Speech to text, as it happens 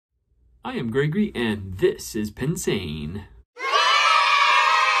I am Gregory, and this is Pensane.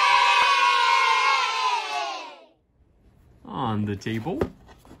 On the table,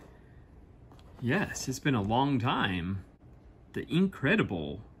 yes, it's been a long time. The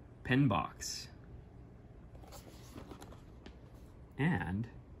ink-redible pen box. And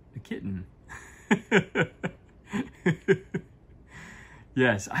a kitten.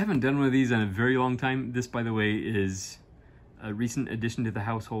 Yes, I haven't done one of these in a very long time. This, by the way, is a recent addition to the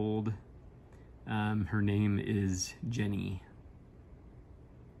household. Her name is Jenny.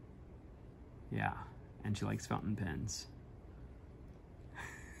 Yeah, and she likes fountain pens.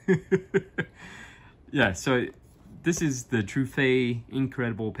 Yeah, so this is the Truphae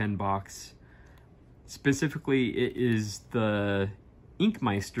ink-redible pen box. Specifically, it is the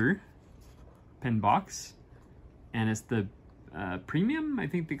Inkmeister pen box, and it's the premium, I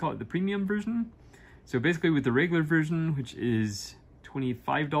think they call it the premium version. So basically with the regular version, which is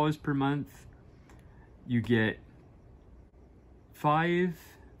 $25 per month, you get 5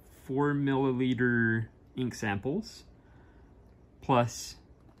 4-milliliter ink samples, plus,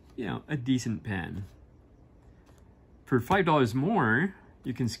 you know, a decent pen. For $5 more,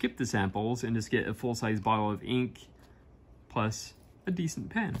 you can skip the samples and just get a full-size bottle of ink, plus a decent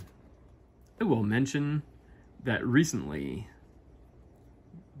pen. I will mention that recently,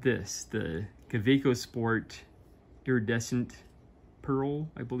 the Kaweco Sport Iridescent Pearl,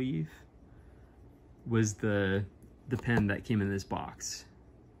 I believe, was the pen that came in this box.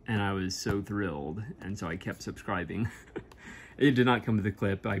 And I was so thrilled, and so I kept subscribing. It did not come with a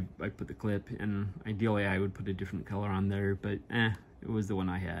clip. I put the clip, and ideally I would put a different color on there, but it was the one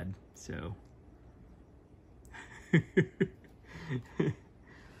I had, so.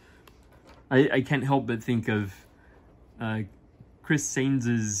 I can't help but think of Chris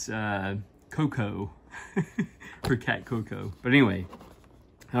Saines's Coco, for Cat Coco. But anyway,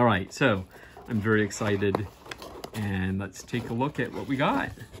 all right, so I'm very excited, and let's take a look at what we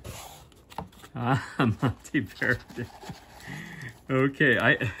got. Monteverde. Okay,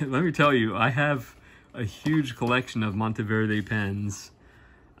 let me tell you, I have a huge collection of Monteverde pens.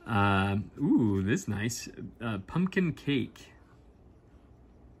 Ooh, this is nice. Pumpkin cake.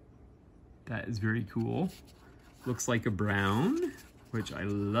 That is very cool. Looks like a brown, which I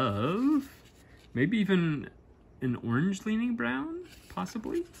love. Maybe even an orange leaning brown,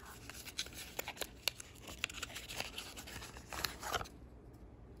 possibly.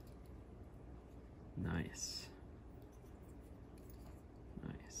 Nice.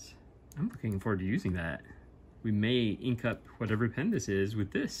 Nice. I'm looking forward to using that. We may ink up whatever pen this is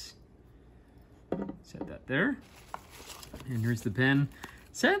with this. Set that there. And here's the pen.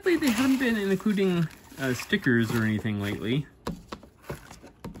 Sadly, they haven't been including stickers or anything lately.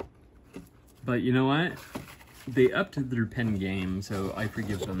 But you know what? They upped their pen game, so I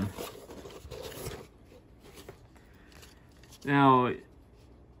forgive them. Now,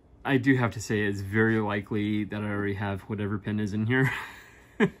 I do have to say it's very likely that I already have whatever pen is in here.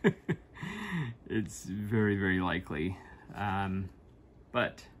 It's very, very likely.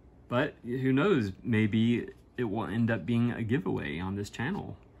 But who knows? Maybe it will end up being a giveaway on this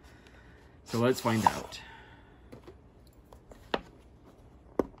channel. So let's find out.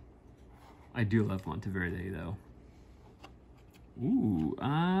 I do love Monteverde though. Ooh,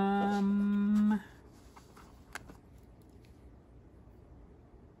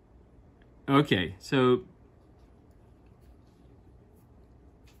 okay, so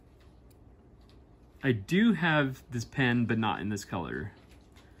I do have this pen, but not in this color.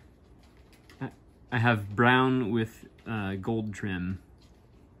 I have brown with gold trim.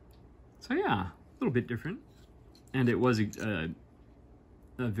 So yeah, a little bit different. And it was a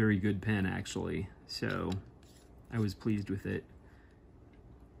very good pen, actually. So I was pleased with it.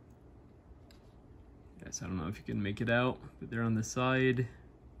 Yes, I don't know if you can make it out, but there on the side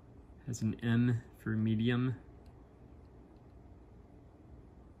has an M for medium.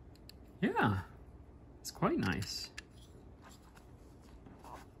 Yeah, it's quite nice.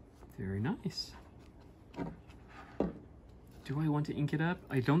 Very nice. Do I want to ink it up?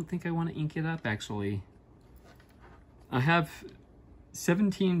 I don't think I want to ink it up, actually. I have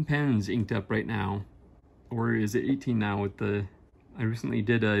 17 pens inked up right now. Or is it 18 now with the... I recently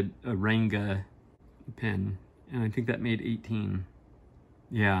did a Ranga pen, and I think that made 18.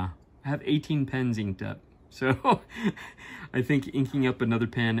 Yeah, I have 18 pens inked up. So I think inking up another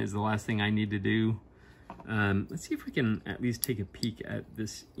pen is the last thing I need to do. Let's see if we can at least take a peek at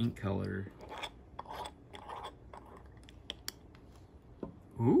this ink color.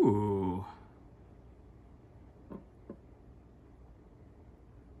 Ooh.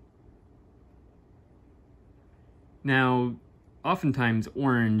 Now, oftentimes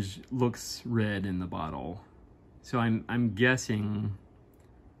orange looks red in the bottle. So I'm guessing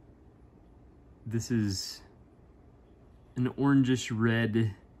this is an orangish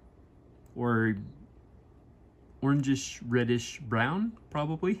red or orangish reddish brown,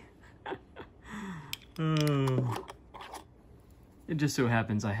 probably. It just so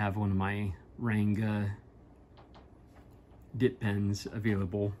happens I have one of my Ranga dip pens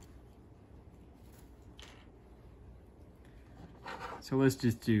available. So let's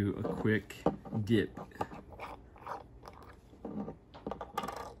just do a quick dip.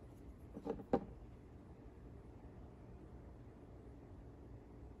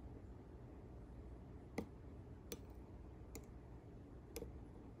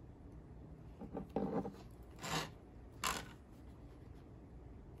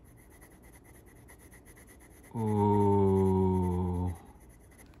 Oh,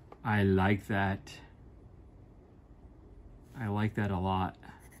 I like that. I like that a lot.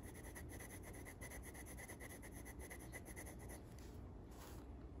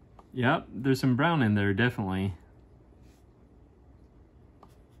 Yep, there's some brown in there, definitely.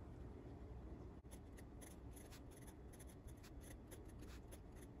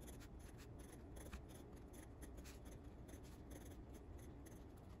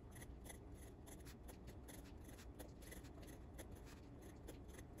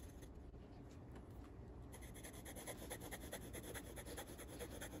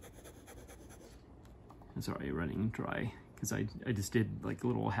 It's already running dry because I just did like a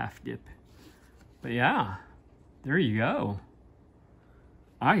little half dip. But yeah, there you go.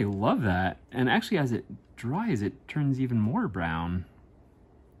 I love that. And actually as it dries, it turns even more brown.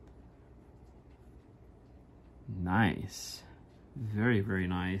 Nice. Very, very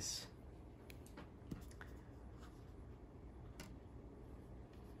nice.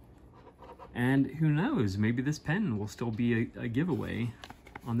 And who knows, maybe this pen will still be a giveaway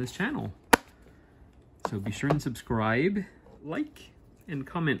on this channel. So be sure and subscribe, like, and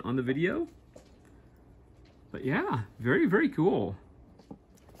comment on the video. But yeah, very, very cool.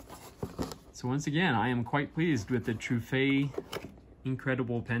 So once again, I am quite pleased with the Truphae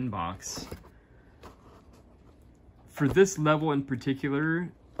Ink-redible pen box. For this level in particular,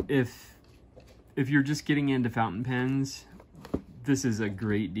 if you're just getting into fountain pens, this is a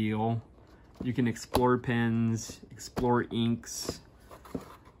great deal. You can explore pens, explore inks,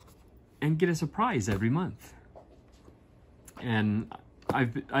 and get a surprise every month. And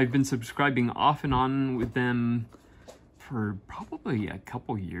I've been subscribing off and on with them for probably a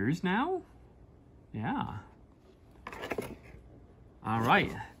couple years now. Yeah. All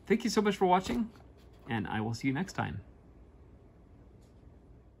right. Thank you so much for watching, and I will see you next time.